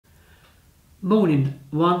Morning,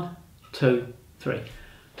 1, 2, 3.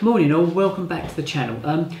 Morning all, welcome back to the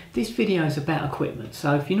channel. This video is about equipment,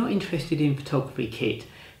 so if you're not interested in photography kit,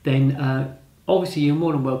 then obviously you're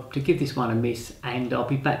more than welcome to give this one a miss, and I'll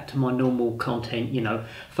be back to my normal content, you know,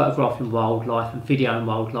 photographing wildlife and videoing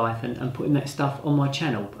wildlife and putting that stuff on my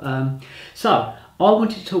channel. So I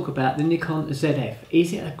wanted to talk about the Nikon Zf.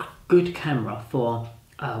 Is it a good camera for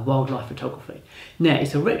wildlife photography? Now,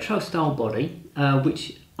 it's a retro style body,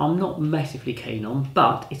 which I'm not massively keen on,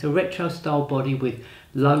 but it's a retro style body with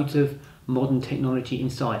loads of modern technology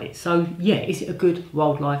inside it. So yeah, is it a good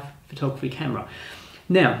wildlife photography camera?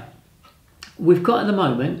 Now, we've got at the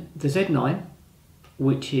moment the Z9,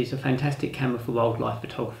 which is a fantastic camera for wildlife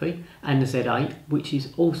photography, and the Z8, which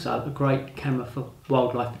is also a great camera for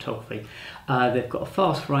wildlife photography. They've got a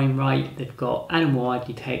fast frame rate, they've got animal eye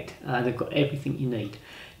detect, they've got everything you need.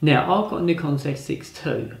 Now, I've got a Nikon Zf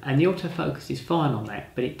too, and the autofocus is fine on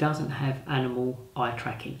that, but it doesn't have animal eye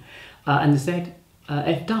tracking, and the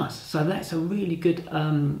Zf does. So that's a really good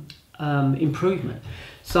improvement.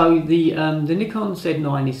 So the Nikon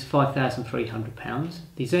Z9 is £5,300,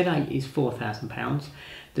 the Z8 is £4,000,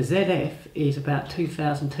 the Zf is about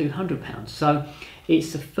 £2,200. So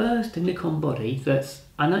it's the first Nikon body that's,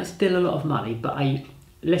 I know it's still a lot of money, but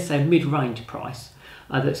let's say mid-range price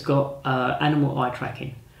that's got animal eye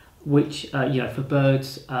tracking, which you know, for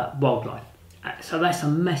birds, wildlife. So that's a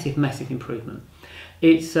massive improvement.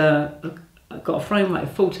 It's got a frame rate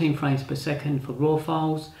of 14 frames per second for RAW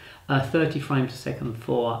files, 30 frames per second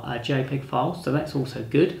for JPEG files, so that's also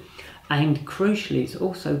good. And crucially, it's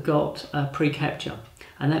also got pre-capture,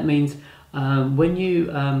 and that means when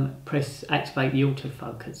you activate the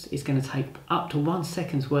autofocus, it's going to take up to 1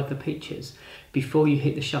 second's worth of pictures before you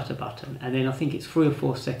hit the shutter button, and then I think it's 3 or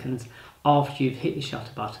 4 seconds after you've hit the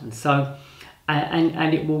shutter button. So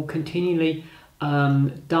and it will continually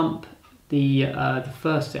dump the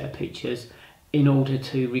first set of pictures in order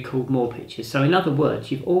to record more pictures. So in other words,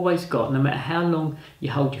 you've always got, no matter how long you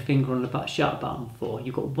hold your finger on the shutter button for,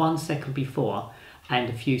 you've got 1 second before and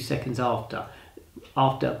a few seconds after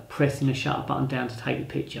pressing the shutter button down to take the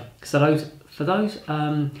picture. So for those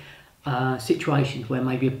situations where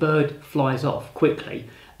maybe a bird flies off quickly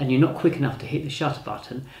and you're not quick enough to hit the shutter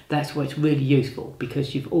button, that's where it's really useful,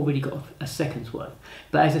 because you've already got a second's worth.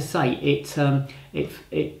 But as I say,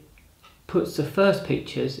 it puts the first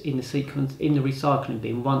pictures in the sequence in the recycling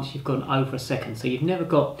bin once you've gone over a second. So you've never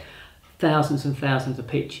got thousands and thousands of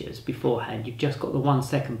pictures beforehand, you've just got the 1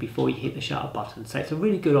 second before you hit the shutter button. So it's a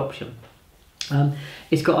really good option.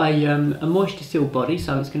 It's got a moisture sealed body,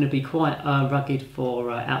 so it's going to be quite rugged for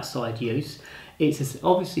outside use. It's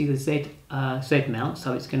obviously the Z mount,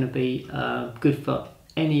 so it's going to be good for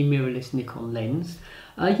any mirrorless Nikon lens.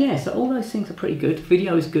 Yeah, so all those things are pretty good.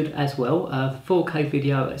 Video is good as well. 4K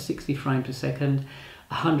video at 60 frames per second,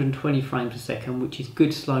 120 frames per second, which is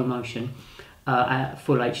good slow motion at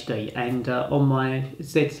full HD. And on my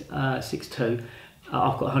Z6 II,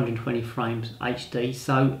 I've got 120 frames HD,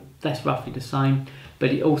 so that's roughly the same.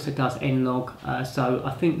 But it also does N-Log, so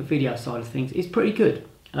I think the video side of things is pretty good.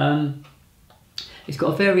 It's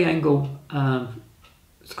got a vari-angle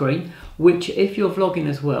screen, which if you're vlogging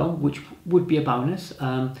as well, which would be a bonus.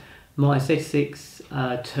 My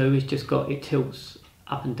Z6 II has just got, it tilts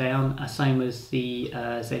up and down, same as the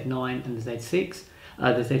Z9 and the Z6,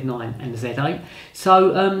 the Z9 and the Z8.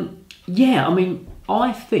 So yeah, I mean,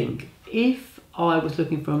 I think if I was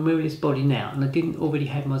looking for a mirrorless body now and I didn't already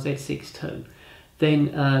have my Z6 II, then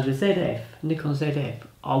the Zf, Nikon Zf,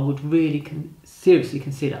 I would really seriously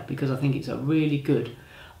consider, because I think it's a really good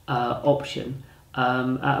option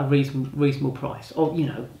at a reasonable price, or you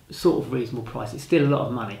know, sort of reasonable price. It's still a lot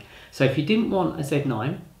of money. So if you didn't want a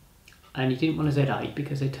Z9 and you didn't want a Z8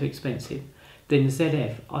 because they're too expensive, then the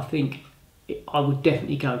Zf, I think I would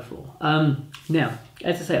definitely go for. Now,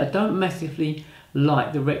 as I say, I don't massively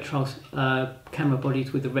like the retro camera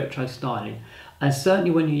bodies with the retro styling, and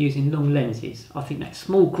certainly when you're using long lenses, I think that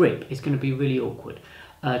small grip is going to be really awkward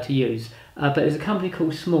to use. But there's a company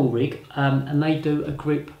called Small Rig, and they do a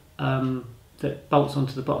grip that bolts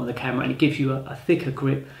onto the bottom of the camera, and it gives you a thicker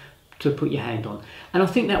grip to put your hand on, and I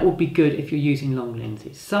think that would be good if you're using long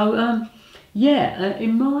lenses. So yeah,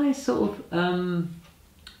 in my sort of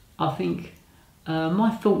I think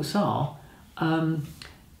my thoughts are,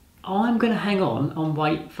 I'm going to hang on and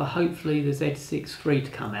wait for hopefully the Z6 III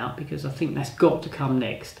to come out, because I think that's got to come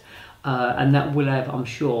next, and that will have, I'm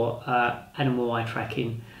sure, animal eye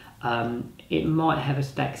tracking. It might have a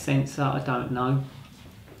stack sensor, I don't know.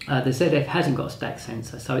 The Zf hasn't got a stack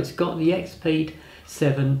sensor, so it's got the X-Speed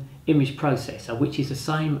 7 image processor, which is the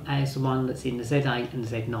same as the one that's in the Z8 and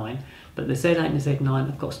the Z9, but the Z8 and the Z9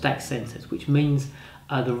 have got stacked sensors, which means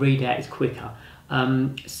the readout is quicker.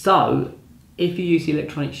 So if you use the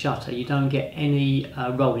electronic shutter, you don't get any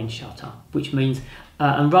rolling shutter, which means,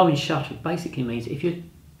 and rolling shutter basically means if you're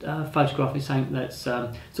photographing something that's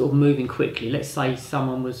sort of moving quickly, let's say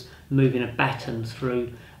someone was moving a baton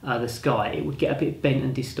through the sky, it would get a bit bent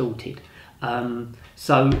and distorted.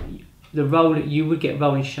 So you would get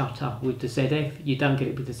rolling shutter with the ZF, you don't get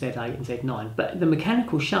it with the Z8 and Z9, but the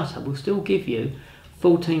mechanical shutter will still give you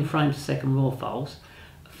 14 frames per second RAW files,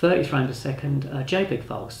 30 frames per second JPEG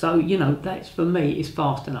files. So, you know, that's, for me, is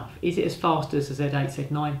fast enough. Is it as fast as the Z8,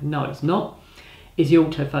 Z9? No, it's not. Is the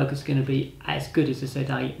autofocus going to be as good as the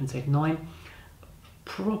Z8 and Z9?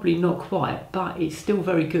 Probably not quite, but it's still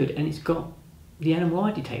very good, and it's got the animal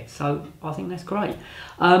eye detect, so I think that's great.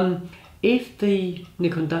 If the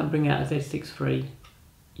Nikon don't bring out a Z6 III,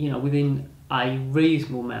 you know, within a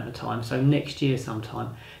reasonable amount of time, so next year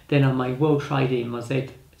sometime, then I may well trade in my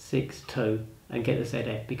Z6 II and get the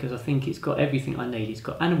ZF, because I think it's got everything I need. It's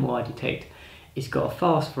got animal eye detect, it's got a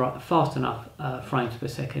fast enough frames per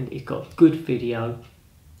second, it's got good video,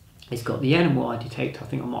 it's got the animal eye detect, I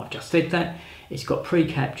think I might have just said that, it's got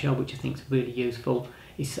pre-capture, which I think is really useful,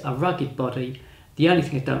 it's a rugged body. The only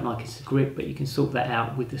thing I don't like is the grip, but you can sort that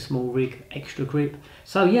out with the small rig extra grip.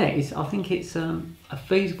 So yeah, I think it's a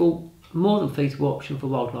feasible, more than feasible option for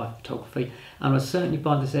wildlife photography, and I'd certainly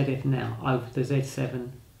buy the ZF now over the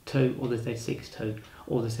Z7 II or the Z6 II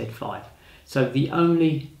or the Z5. So the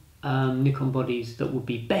only Nikon bodies that would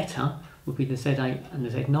be better would be the Z8 and the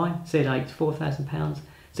Z9. Z8 is £4,000,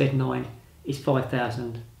 Z9 is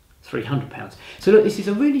 £5,300. So look, this is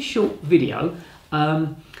a really short video.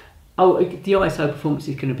 The ISO performance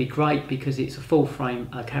is going to be great because it's a full frame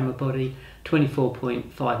camera body,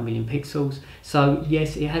 24.5 million pixels. So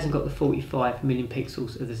yes, it hasn't got the 45 million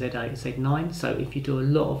pixels of the Z8 and Z9. So if you do a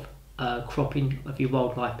lot of cropping of your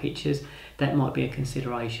wildlife pictures, that might be a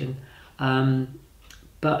consideration.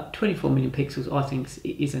 But 24 million pixels, I think,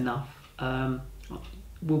 is enough.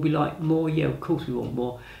 Will we like more? Yeah, of course we want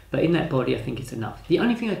more. But in that body, I think it's enough. The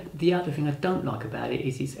other thing I don't like about it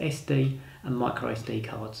is its SD and micro SD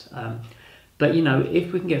cards. But you know,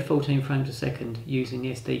 if we can get 14 frames a second using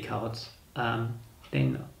the SD cards,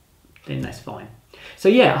 then that's fine. So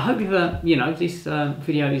yeah, I hope you've you know, this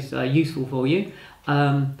video is useful for you.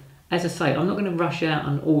 As I say, I'm not going to rush out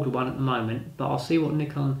and order one at the moment, but I'll see what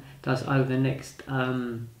Nikon does over the next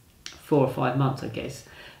 4 or 5 months, I guess.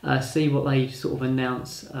 See what they sort of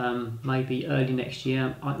announce, maybe early next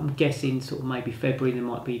year. I'm guessing sort of maybe February there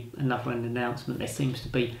might be another announcement. That seems to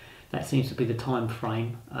be the time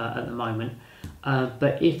frame at the moment.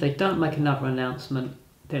 But if they don't make another announcement,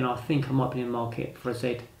 then I think I might be in the market for a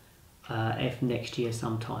ZF next year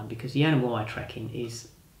sometime, because the animal eye tracking is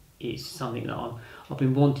something that I've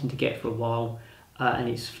been wanting to get for a while, and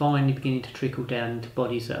it's finally beginning to trickle down into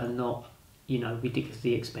bodies that are not, you know,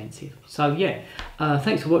 ridiculously expensive. So yeah,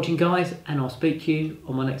 thanks for watching, guys, and I'll speak to you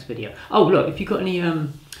on my next video. Oh look, if you've got any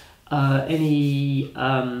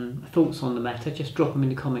thoughts on the matter, just drop them in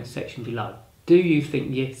the comments section below. Do you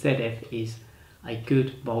think the ZF is a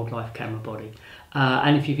good wildlife camera body?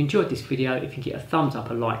 And if you've enjoyed this video, if you get a thumbs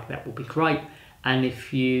up, a like, that will be great. And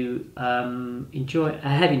if you have enjoyed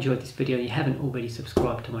this video and you haven't already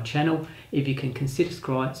subscribed to my channel, if you can consider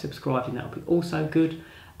subscribing, that would be also good.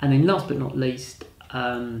 And then last but not least,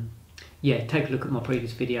 yeah, take a look at my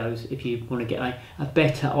previous videos if you want to get a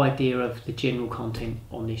better idea of the general content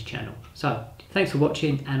on this channel. So thanks for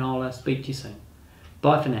watching, and I'll speak to you soon.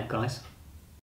 Bye for now, guys.